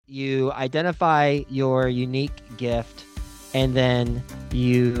you identify your unique gift, and then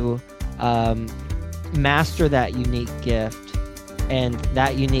you master that unique gift, and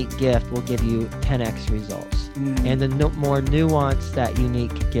that unique gift will give you 10x results. And the more nuanced that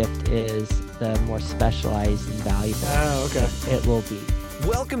unique gift is, the more specialized and valuable it will be.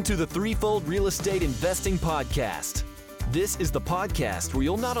 Welcome to the Threefold Real Estate Investing Podcast. This is the podcast where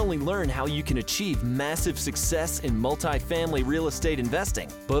you'll not only learn how you can achieve massive success in multifamily real estate investing,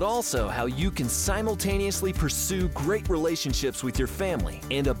 but also how you can simultaneously pursue great relationships with your family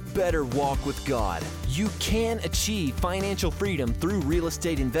and a better walk with God. You can achieve financial freedom through real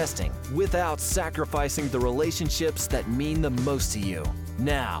estate investing without sacrificing the relationships that mean the most to you.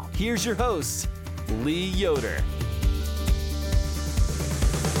 Now, here's your host, Lee Yoder.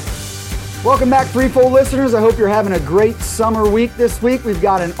 Welcome back, Threefold listeners. I hope you're having a great summer week this week. We've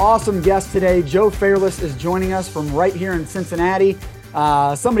got an awesome guest today. Joe Fairless is joining us from right here in Cincinnati.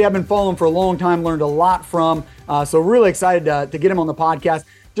 Somebody I've been following for a long time, learned a lot from. So really excited to get him on the podcast.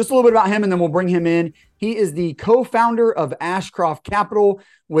 Just a little bit about him, and then we'll bring him in. He is the co-founder of Ashcroft Capital,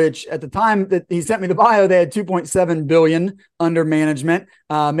 which at the time that he sent me the bio, they had $2.7 billion under management,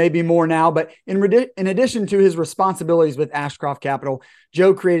 maybe more now. But in addition to his responsibilities with Ashcroft Capital,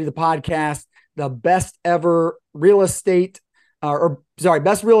 Joe created the podcast, the best real estate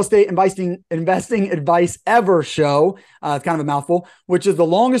investing advice ever show. It's kind of a mouthful, which is the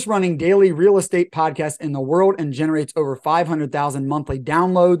longest running daily real estate podcast in the world and generates over 500,000 monthly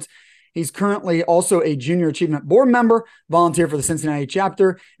downloads. He's currently also a Junior Achievement Board member, volunteer for the Cincinnati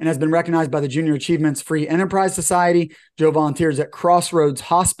chapter, and has been recognized by the Junior Achievements Free Enterprise Society. Joe volunteers at Crossroads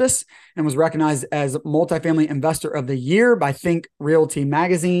Hospice and was recognized as Multifamily Investor of the Year by Think Realty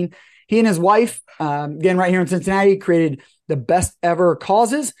Magazine. He and his wife, again, right here in Cincinnati, created the Best Ever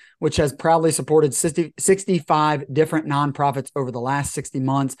Causes, which has proudly supported 65 different nonprofits over the last 60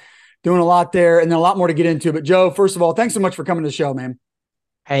 months. Doing a lot there, and then a lot more to get into. But Joe, first of all, thanks so much for coming to the show, man.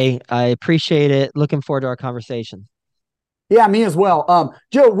 Hey, I appreciate it. Looking forward to our conversation. Yeah, me as well.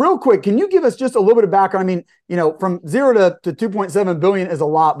 Joe, real quick, can you give us just a little bit of background? I mean, from 0 to 2.7 billion is a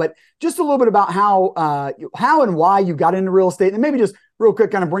lot, but just a little bit about how and why you got into real estate, and maybe just real quick,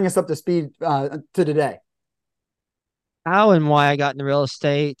 kind of bring us up to speed to today. How and why I got into real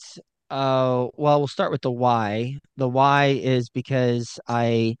estate? Well, we'll start with the why. The why is because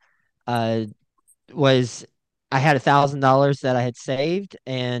I had $1,000 that I had saved,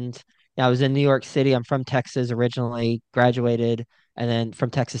 and I was in New York City. I'm from Texas originally, graduated, and then from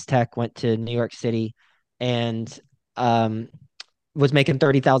Texas Tech, went to New York City, and was making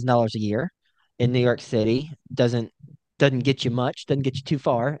 $30,000 a year in New York City. Doesn't get you much, doesn't get you too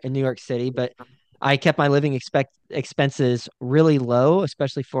far in New York City, but I kept my living expenses really low,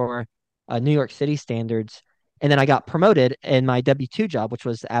 especially for New York City standards. And then I got promoted in my W-2 job, which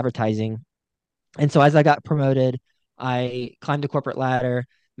was advertising. And so as I got promoted, I climbed the corporate ladder,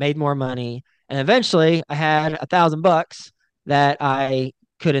 made more money, and eventually I had $1,000 that I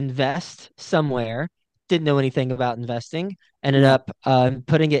could invest somewhere. Didn't know anything about investing. Ended up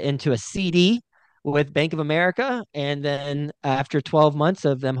putting it into a CD with Bank of America, and then after 12 months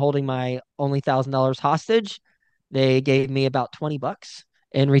of them holding my only $1,000 hostage, they gave me about $20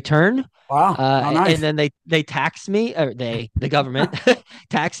 in return. Wow. Nice. And then they taxed me, or the government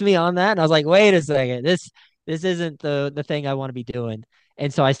taxed me on that. And I was like, wait a second, this isn't the thing I want to be doing.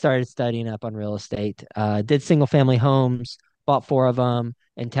 And so I started studying up on real estate, did single family homes, bought 4 of them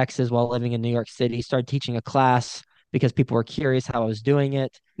in Texas while living in New York City, started teaching a class because people were curious how I was doing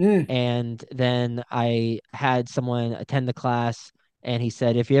it. And then I had someone attend the class, and he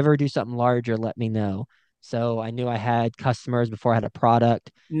said, if you ever do something larger, let me know. So I knew I had customers before I had a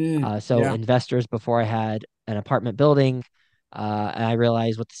product. Investors before I had an apartment building. And I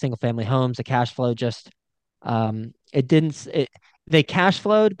realized with the single family homes, the cash flow they cash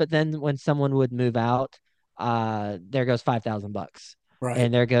flowed, but then when someone would move out, there goes $5,000. Right.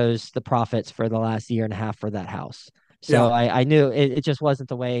 And there goes the profits for the last year and a half for that house. So I knew it just wasn't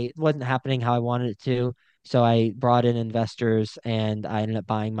the way, it wasn't happening how I wanted it to. So I brought in investors, and I ended up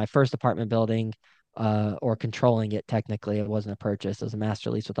buying my first apartment building, or controlling it. Technically, it wasn't a purchase. It was a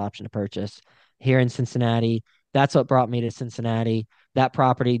master lease with option to purchase here in Cincinnati. That's what brought me to Cincinnati. That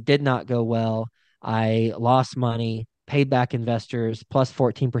property did not go well. I lost money, paid back investors plus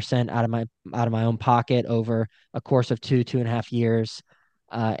 14% out of my own pocket over a course of 2.5 years.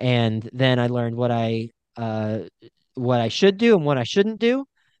 And then I learned what I should do and what I shouldn't do.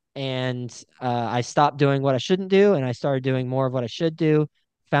 And I stopped doing what I shouldn't do, and I started doing more of what I should do.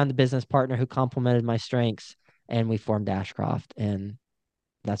 Found a business partner who complemented my strengths, and we formed Ashcroft, and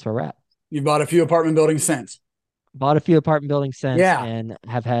that's where we're at. You've bought a few apartment buildings since. bought a few apartment buildings since Yeah. and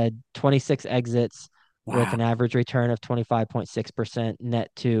have had 26 exits with Wow. an average return of 25.6% net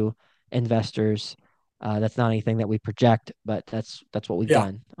to investors. That's not anything that we project, but that's what we've Yeah.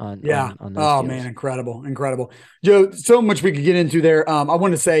 done on Yeah. those Oh man, deals. incredible, incredible, Joe. So much we could get into there. I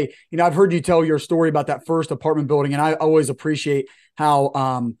want to say, I've heard you tell your story about that first apartment building, and I always appreciate how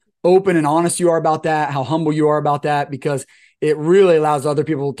open and honest you are about that, how humble you are about that, because it really allows other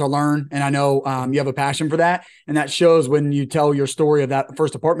people to learn. And I know you have a passion for that, and that shows when you tell your story of that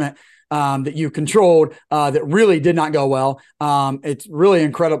first apartment that you controlled that really did not go well. It's really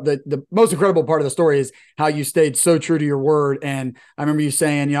incredible. The most incredible part of the story is how you stayed so true to your word. And I remember you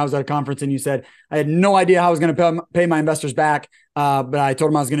saying, I was at a conference and you said, I had no idea how I was going to pay my investors back. But I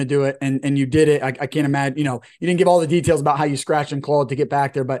told them I was going to do it, and you did it. I can't imagine, you didn't give all the details about how you scratched and clawed to get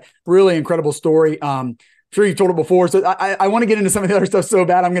back there, but really incredible story. Sure you told it before. So I want to get into some of the other stuff so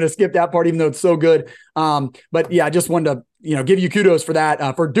bad. I'm going to skip that part, even though it's so good. But yeah, I just wanted to, give you kudos for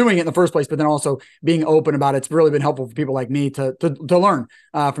that, for doing it in the first place, but then also being open about it. It's really been helpful for people like me to learn,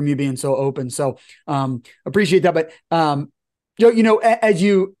 from you being so open. So, appreciate that. But,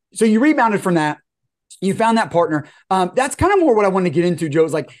 so you rebounded from that, you found that partner. That's kind of more what I want to get into, Joe,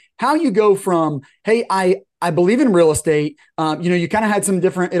 is like how you go from, hey, I believe in real estate. You kind of had some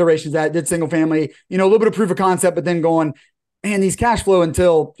different iterations that did single family, a little bit of proof of concept, but then going, man, these cash flow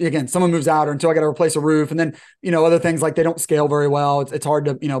until, again, someone moves out or until I got to replace a roof. And then, other things like they don't scale very well. It's hard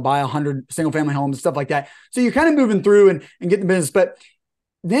to, buy 100 single family homes, stuff like that. So you're kind of moving through and getting the business, but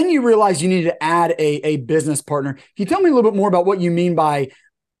then you realize you need to add a business partner. Can you tell me a little bit more about what you mean by,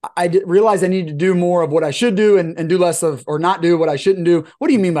 realize I need to do more of what I should do and do less of, or not do what I shouldn't do? What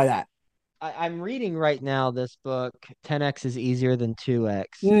do you mean by that? I'm reading right now this book, 10x is easier than 2x,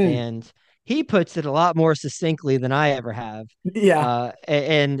 Mm, and he puts it a lot more succinctly than I ever have. yeah.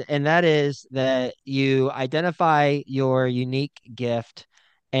 And that is that you identify your unique gift,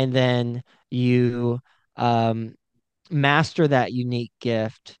 and then you um, master that unique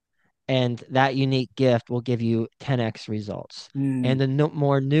gift, and that unique gift will give you 10x results. And Mm. the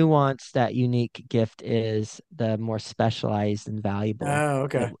more nuanced that unique gift is, the more specialized and valuable Oh,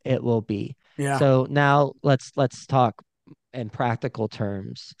 okay. it will be. Yeah. So now let's talk in practical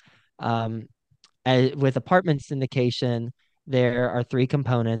terms. Um, with apartment syndication, there are three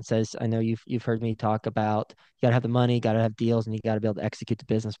components, as I know you've heard me talk about. You got to have the money, got to have deals, and you got to be able to execute the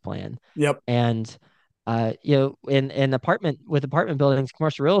business plan. Yep. And in apartment buildings,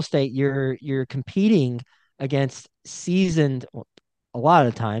 commercial real estate, you're competing against seasoned, well, a lot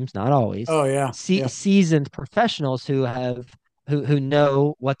of times, not always, Oh, yeah. Yeah. seasoned professionals who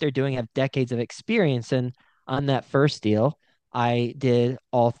know what they're doing, have decades of experience. And on that first deal, I did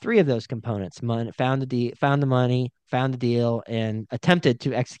all three of those components: found the money, found the deal, and attempted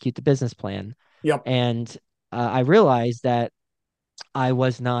to execute the business plan. Yep. And I realized that I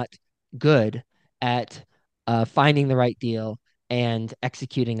was not good at finding the right deal and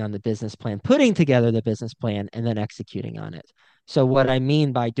executing on the business plan, putting together the business plan, and then executing on it. So, what I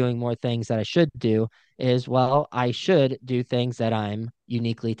mean by doing more things that I should do is, well, I should do things that I'm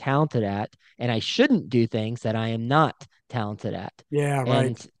uniquely talented at, and I shouldn't do things that I am not talented at. Yeah.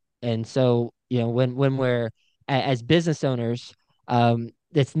 Right. And so, when we're as business owners,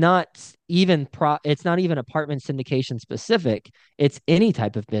 it's not it's not even apartment syndication specific. It's any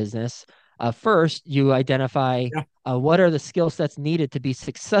type of business. First, you identify Yeah. what are the skill sets needed to be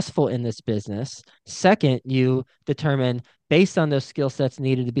successful in this business. Second, you determine, based on those skill sets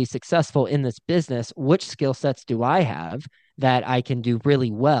needed to be successful in this business, which skill sets do I have that I can do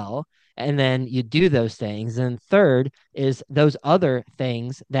really well? And then you do those things. And third is those other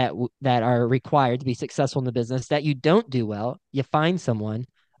things that are required to be successful in the business that you don't do well. You find someone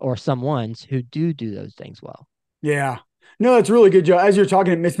or someones who do those things well. Yeah. No, it's really good, Joe. As you're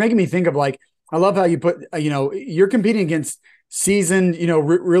talking, it's making me think of like, I love how you put, you're competing against seasoned,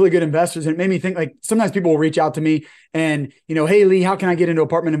 really good investors. And it made me think like sometimes people will reach out to me and, hey, Lee, how can I get into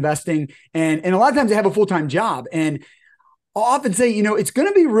apartment investing? And a lot of times they have a full-time job. And I'll often say, it's going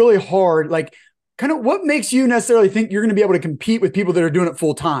to be really hard. Like, kind of what makes you necessarily think you're going to be able to compete with people that are doing it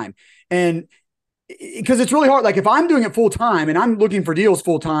full time? And because it's really hard. Like, if I'm doing it full time and I'm looking for deals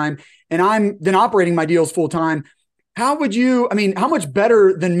full time and I'm then operating my deals full time, how much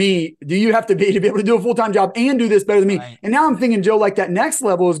better than me do you have to be able to do a full time job and do this better than me? Right. And now I'm thinking, Joe, like that next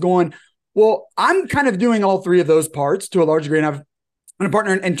level is going, well, I'm kind of doing all three of those parts to a large degree. And I'm a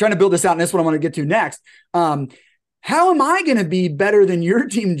partner and trying to build this out. And that's what I'm going to get to next. How am I going to be better than your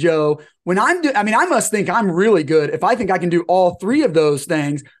team, Joe, when I must think I'm really good if I think I can do all three of those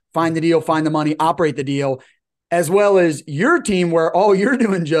things: find the deal, find the money, operate the deal. as well as your team where all you're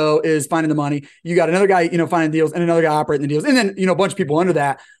doing, Joe, is finding the money. You got another guy, finding deals and another guy operating the deals. And then, a bunch of people under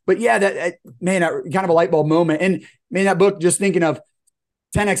that. But yeah, that man, that kind of a light bulb moment. And man, that book, just thinking of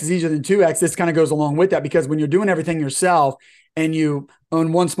 10X is easier than 2X, this kind of goes along with that, because when you're doing everything yourself and you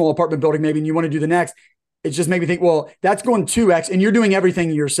own one small apartment building, maybe, and you want to do the next, it just made me think, well, that's going 2X and you're doing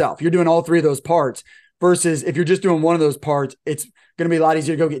everything yourself. You're doing all three of those parts versus if you're just doing one of those parts, it's going to be a lot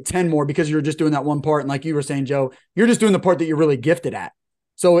easier to go get 10 more because you're just doing that one part. And like you were saying, Joe, you're just doing the part that you're really gifted at.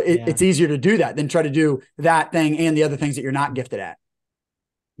 So it's easier to do that than try to do that thing and the other things that you're not gifted at.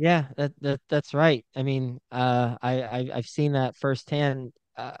 Yeah, that's right. I mean, I've seen that firsthand.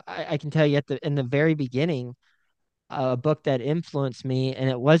 I can tell you in the very beginning, a book that influenced me, and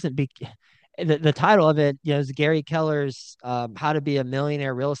it wasn't the title of it, is Gary Keller's How to Be a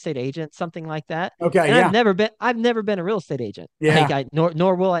Millionaire Real Estate Agent, something like that. Okay, And yeah. I've never been a real estate agent. Yeah. Like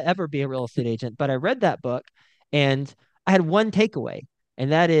nor will I ever be a real estate agent. But I read that book, and I had one takeaway,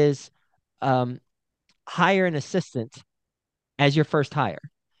 and that is, hire an assistant as your first hire,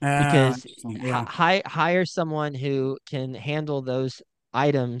 because Interesting. Yeah. hire someone who can handle those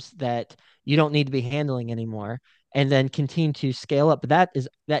items that you don't need to be handling anymore, and then continue to scale up. But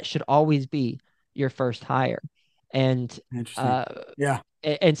that should always be your first hire. And Interesting. uh Yeah.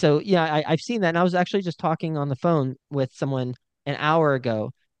 and so I've seen that. And I was actually just talking on the phone with someone an hour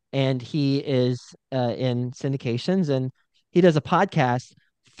ago, and he is in syndications, and he does a podcast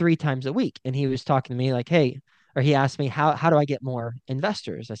 3 times a week. And he was talking to me like, hey, or he asked me, how do I get more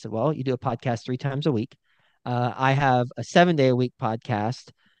investors? I said, well, you do a podcast 3 times a week. I have a 7-day a week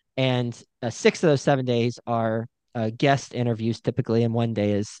podcast, and 6 of those 7 days are guest interviews typically, and one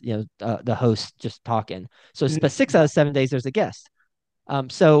day is the host just talking. So, but 6 out of 7 days there's a guest.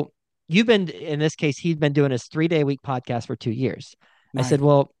 So you've been, in this case, he's been doing his 3-day a week podcast for 2 years. I Nice. said,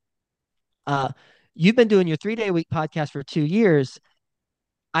 well, you've been doing your 3-day a week podcast for 2 years.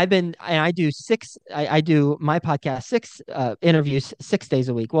 And I do I do my podcast 6 interviews 6 days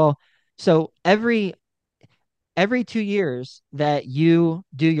a week. Well, so every 2 years that you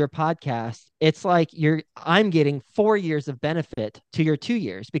do your podcast, it's like I'm getting 4 years of benefit to your 2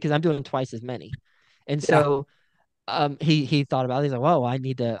 years because I'm doing twice as many. And Yeah. so he thought about it. He's like, whoa, I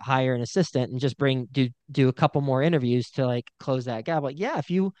need to hire an assistant and just do a couple more interviews to like close that gap. Like, yeah, if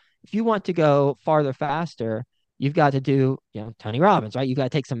you want to go farther faster, you've got to do, Tony Robbins, right? You've got to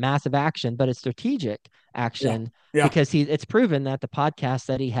take some massive action, but it's strategic Yeah. action, Yeah. because it's proven that the podcast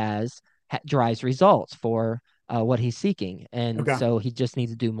that he has drives results for what he's seeking. And Okay. so he just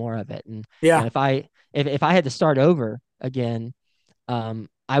needs to do more of it. And Yeah. if I had to start over again,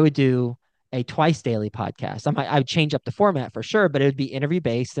 I would do a twice daily podcast. I would change up the format for sure, but it would be interview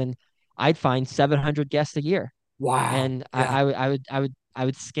based, and I'd find 700 guests a year. Wow. And Yeah. I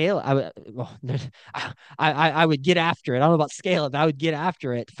would scale it. I would get after it. I don't know about scale it, but I would get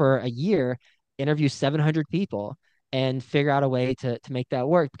after it for a year, interview 700 people, and figure out a way to make that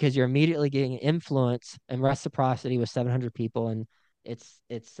work, because you're immediately getting influence and reciprocity with 700 people. And it's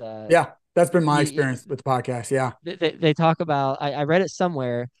Yeah. That's been my you experience with the podcast. Yeah. they talk about, I read it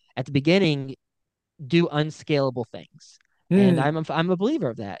somewhere at the beginning, do unscalable things. And Hmm. I'm a believer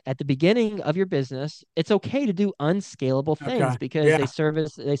of that. At the beginning of your business, it's okay to do unscalable things, Okay. because Yeah. they serve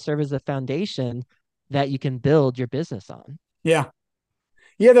as the foundation that you can build your business on. Yeah.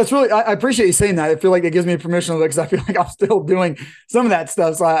 Yeah, that's really, I appreciate you saying that. I feel like it gives me permission because I feel like I'm still doing some of that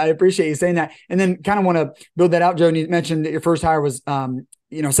stuff. So I appreciate you saying that. And then kind of want to build that out, Joe. And you mentioned that your first hire was,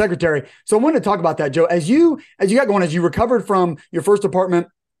 secretary. So I wanted to talk about that, Joe. As you got going, as you recovered from your first apartment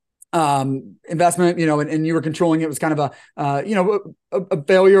investment, and you were controlling it, was kind of a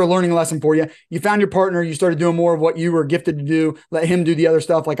failure, a learning lesson for you. You found your partner, you started doing more of what you were gifted to do, let him do the other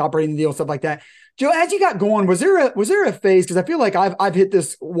stuff like operating the deal, stuff like that. Joe, as you got going, was there a phase? Because I feel like I've hit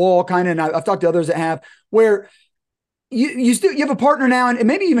this wall kind of, and I've talked to others that have, where you have a partner now, and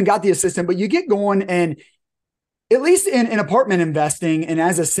maybe even got the assistant, but you get going, and at least in apartment investing and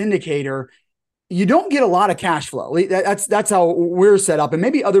as a syndicator, you don't get a lot of cash flow. That's how we're set up. And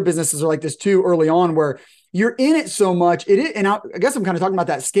maybe other businesses are like this too early on, where you're in it so much. And I guess I'm kind of talking about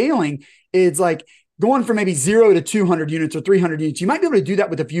that scaling. It's like going from maybe 0 to 200 units or 300 units. You might be able to do that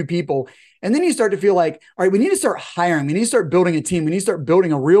with a few people. And then you start to feel like, all right, we need to start hiring. We need to start building a team. We need to start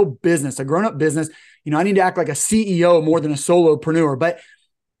building a real business, a grown-up business. I need to act like a CEO more than a solopreneur. But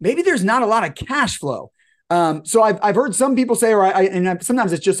maybe there's not a lot of cash flow. So I've heard some people say, and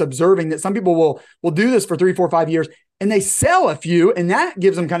sometimes it's just observing that some people will do this for 3, 4, 5 years, and they sell a few, and that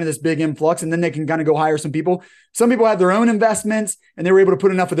gives them kind of this big influx, and then they can kind of go hire some people. Some people have their own investments, and they were able to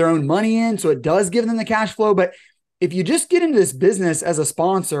put enough of their own money in, so it does give them the cash flow. But if you just get into this business as a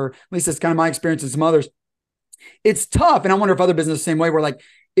sponsor, at least that's kind of my experience and some others, it's tough. And I wonder if other businesses the same way, where like,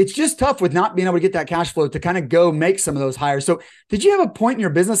 it's just tough with not being able to get that cash flow to kind of go make some of those hires. So did you have a point in your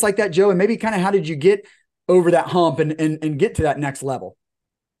business like that, Joe? And maybe kind of how did you get over that hump and get to that next level?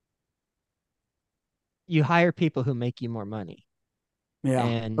 You hire people who make you more money, Yeah.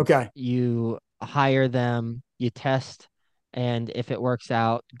 and Okay. you hire them, you test, and if it works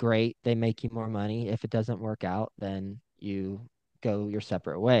out, great, they make you more money. If it doesn't work out, then you go your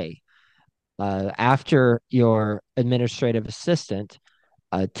separate way. After your administrative assistant,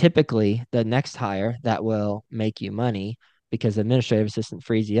 typically the next hire that will make you money, because the administrative assistant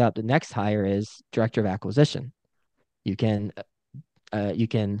frees you up. The next hire is director of acquisition. You can you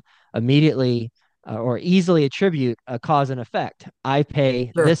can immediately or easily attribute a cause and effect. I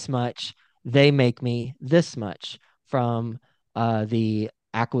pay Sure. this much, they make me this much from the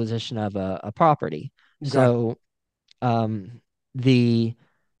acquisition of a property. Okay. So um, the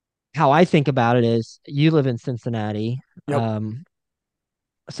how I think about it is, you live in Cincinnati. Yep.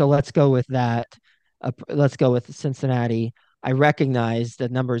 So let's go with that. Let's go with Cincinnati. I recognize the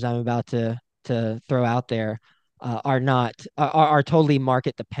numbers I'm about to throw out there are totally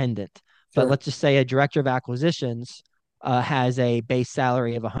market dependent. But Sure. let's just say a director of acquisitions has a base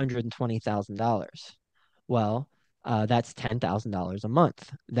salary of $120,000. Well, that's $10,000 a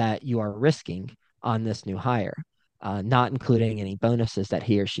month that you are risking on this new hire, not including any bonuses that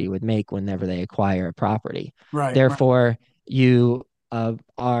he or she would make whenever they acquire a property. Right. Therefore, you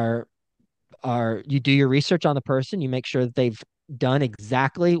are you do your research on the person, you make sure that they've done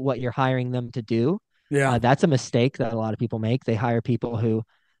exactly what you're hiring them to do. Yeah. That's a mistake that a lot of people make. They hire people who,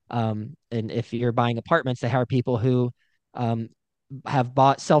 and if you're buying apartments, they hire people who um, have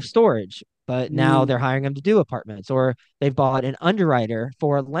bought self storage, but now they're Mm, hiring them to do apartments, or they've bought an underwriter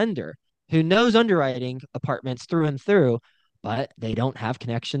for a lender who knows underwriting apartments through and through, but they don't have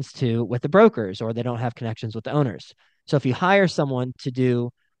connections to with the brokers, or they don't have connections with the owners. So if you hire someone to do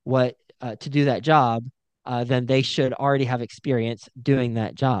that job, then they should already have experience doing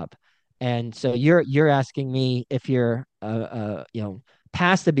that job. And so you're asking me if you're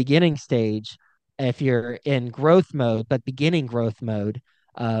past the beginning stage, if you're in growth mode but beginning growth mode,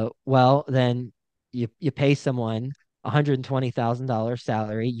 well then you pay someone $120,000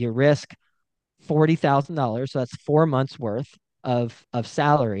 salary, you risk $40,000. So that's 4 months worth of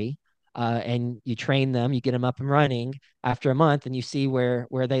salary. And you train them, you get them up and running after a month, and you see where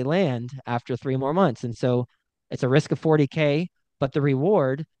they land after 3 more months. And so it's a risk of 40K, but the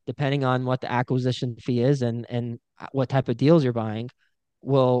reward, depending on what the acquisition fee is and what type of deals you're buying,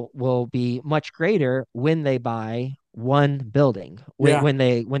 will be much greater when they buy one building, yeah. when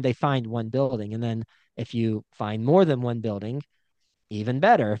they find one building. And then if you find more than one building, even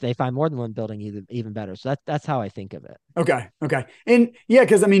better. If they find more than one building, even better. So that's how I think of it. Okay. Okay. And yeah,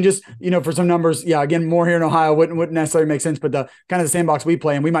 because I mean, just, for some numbers, yeah, again, more here in Ohio wouldn't necessarily make sense, but the kind of the sandbox we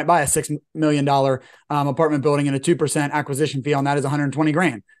play in, we might buy a $6 million apartment building, and a 2% acquisition fee on that is 120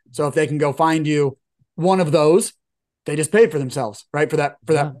 grand. So if they can go find you one of those, they just paid for themselves, right? For that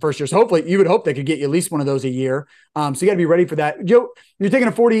Yeah. first year. So hopefully you would hope they could get you at least one of those a year. So you got to be ready for that. Joe, you're taking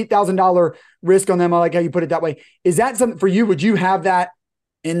a $48,000 risk on them. I like how you put it that way. Is that something for you? Would you have that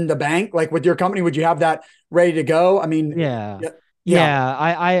in the bank, like with your company? Would you have that ready to go? I mean, Yeah. yeah,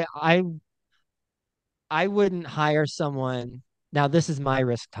 yeah, Yeah. I wouldn't hire someone. Now, this is my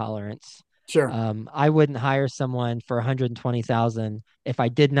risk tolerance. sure. I wouldn't hire someone for 120,000 if I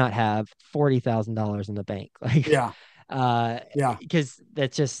did not have $40,000 in the bank. Like, Yeah, uh, yeah, because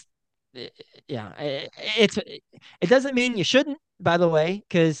that's just, yeah, it doesn't mean you shouldn't, by the way,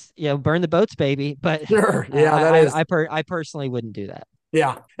 because, burn the boats, baby. But sure. Yeah, that is. I personally wouldn't do that.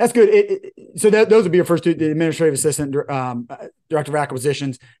 Yeah, that's good. So those would be your first two: the administrative assistant, director of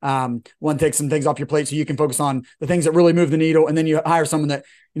acquisitions. One takes some things off your plate so you can focus on the things that really move the needle, and then you hire someone that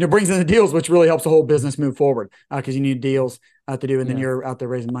brings in the deals, which really helps the whole business move forward, because you need deals to do, and then Yeah. you're out there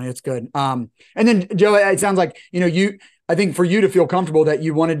raising money. That's good. And then Joe, it sounds like I think for you to feel comfortable that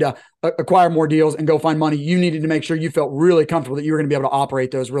you wanted to acquire more deals and go find money, you needed to make sure you felt really comfortable that you were going to be able to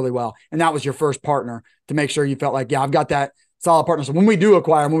operate those really well, and that was your first partner to make sure you felt like, yeah, I've got that solid partner. So when we do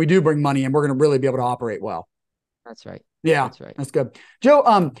acquire, when we do bring money in, we're going to really be able to operate well. That's right. Yeah, That's right. that's good. Joe,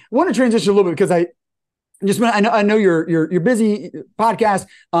 I want to transition a little bit because I know you're busy podcast.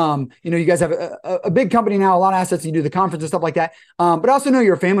 You guys have a big company now, a lot of assets. You do the conference and stuff like that. But I also know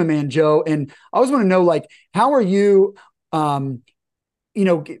you're a family man, Joe, and I always want to know, like, how are you,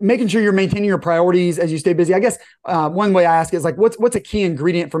 making sure you're maintaining your priorities as you stay busy? I guess one way I ask is, like, what's a key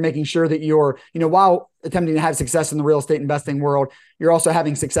ingredient for making sure that you're, while attempting to have success in the real estate investing world, you're also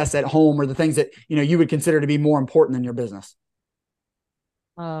having success at home, or the things that, you would consider to be more important than your business?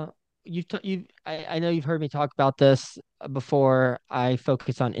 I know you've heard me talk about this before. I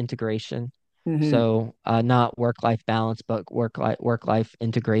focus on integration. Hmm. So not work-life balance, but work-life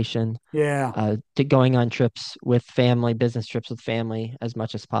integration. Yeah. To going on trips with family, business trips with family as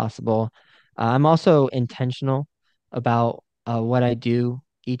much as possible. I'm also intentional about what I do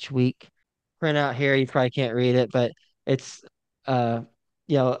each week. Print out here, you probably can't read it, but it's uh,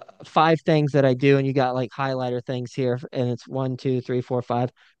 5 things that I do, and you got like highlighter things here, and it's 1, 2, 3, 4, 5.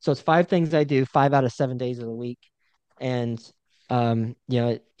 So it's 5 things I do 5 out of 7 days of the week, and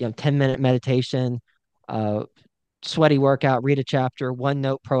 10-minute meditation, uh, sweaty workout, read a chapter, one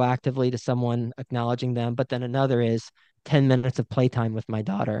note proactively to someone acknowledging them, but then another is 10 minutes of playtime with my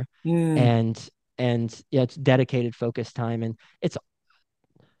daughter. Mm, And it's dedicated focus time. And it's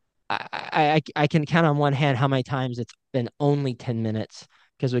I can count on one hand how many times it's been only 10 minutes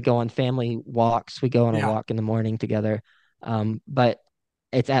because we go on family walks, we go on a yeah. walk in the morning together. But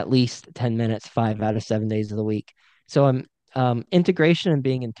it's at least 10 minutes 5 out of 7 days of the week. So I'm integration and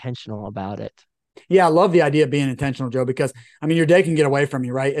being intentional about it. Yeah, I love the idea of being intentional, Joe, because I mean, your day can get away from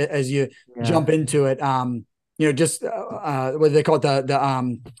you, right? As you Yeah. jump into it. Just what do they call it?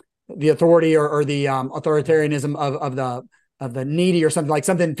 The authority or the authoritarianism of the needy or something, like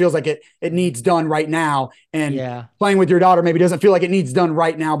something feels like it needs done right now. And Yeah. playing with your daughter maybe doesn't feel like it needs done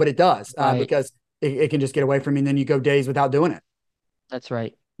right now, but it does, Right. because it can just get away from you. And then you go days without doing it. That's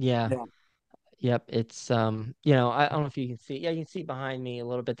right. Yeah. Yeah. Yep. It's I don't know if you can see. Yeah, you can see behind me a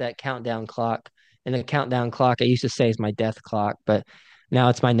little bit that countdown clock. And the countdown clock I used to say is my death clock, but now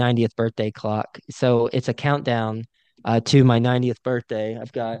it's my 90th birthday clock. So it's a countdown to my 90th birthday.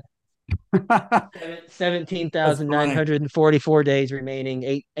 I've got That's funny. 17,944 days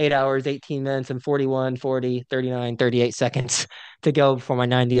remaining, 8 hours, 18 minutes, and 41, 40, 39, 38 seconds to go before my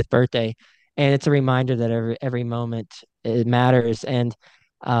 90th birthday. And it's a reminder that every moment it matters. And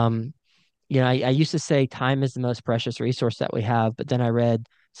um, I used to say time is the most precious resource that we have, but then I read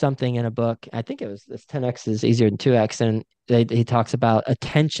something in a book. I think it was this 10x is easier than 2x, and he talks about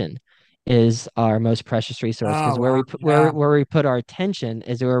attention is our most precious resource Oh because where wow. we put Yeah. where we put our attention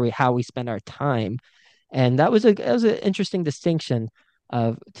is where we how we spend our time, and that was an interesting distinction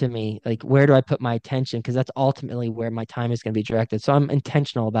of to me, like where do I put my attention, because that's ultimately where my time is going to be directed. So I'm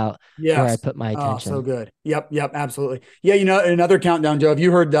intentional about where I Yes. put my Oh, so attention. good. Yep. Yep. Absolutely. Yeah. Another countdown, Joe. Have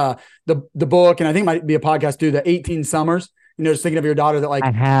you heard the book, and I think it might be a podcast too, the 18 Summers? Just thinking of your daughter that like I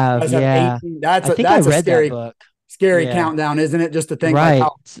you have, guys have yeah. 18. I think I That's a read that scary, book. scary Yeah. countdown, isn't it? Just to think like Right.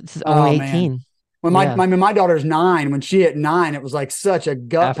 how, It's only oh man. 18. When Yeah. my daughter's 9, when she hit 9, it was like such a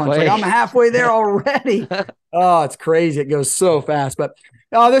gut punch. Like Halfway. I'm halfway there already. Oh, it's crazy. It goes so fast. But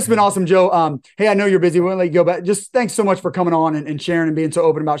this has been Yeah. awesome, Joe. Hey, I know you're busy. We'll let you go, but just thanks so much for coming on and sharing and being so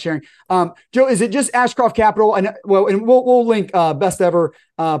open about sharing. Joe, is it just Ashcroft Capital? And we'll link best ever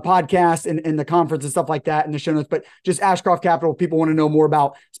podcast and the conference and stuff like that in the show notes. But just Ashcroft Capital. People want to know more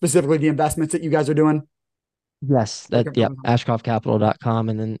about specifically the investments that you guys are doing. Yes. Yep. AshcroftCapital.com.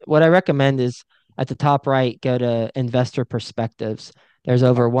 And then what I recommend is at the top right, go to investor perspectives. There's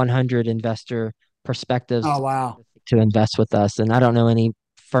over 100 investor Oh perspectives wow, to invest with us. And I don't know any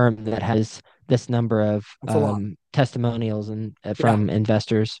firm that has this number of that's a lot. testimonials and Yeah. from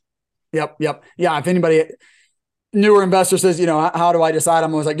investors. Yep. Yep. Yeah. If anybody newer investor says, how do I decide?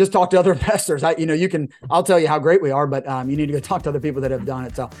 I'm always like, just talk to other investors. I'll tell you how great we are, but you need to go talk to other people that have done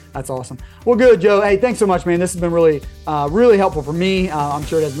it. So that's awesome. Well, good, Joe. Hey, thanks so much, man. This has been really, really helpful for me. I'm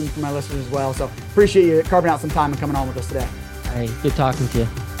sure it has been for my listeners as well. So appreciate you carving out some time and coming on with us today. Hey, good talking to you.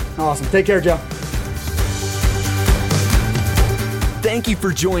 Awesome. Take care, Joe. Thank you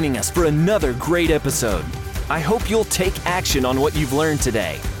for joining us for another great episode. I hope you'll take action on what you've learned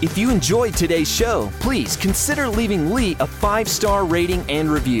today. If you enjoyed today's show, please consider leaving Lee a 5-star rating and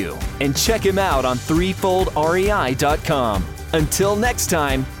review. And check him out on threefoldrei.com. Until next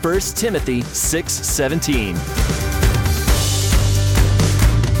time, 1 Timothy 6:17.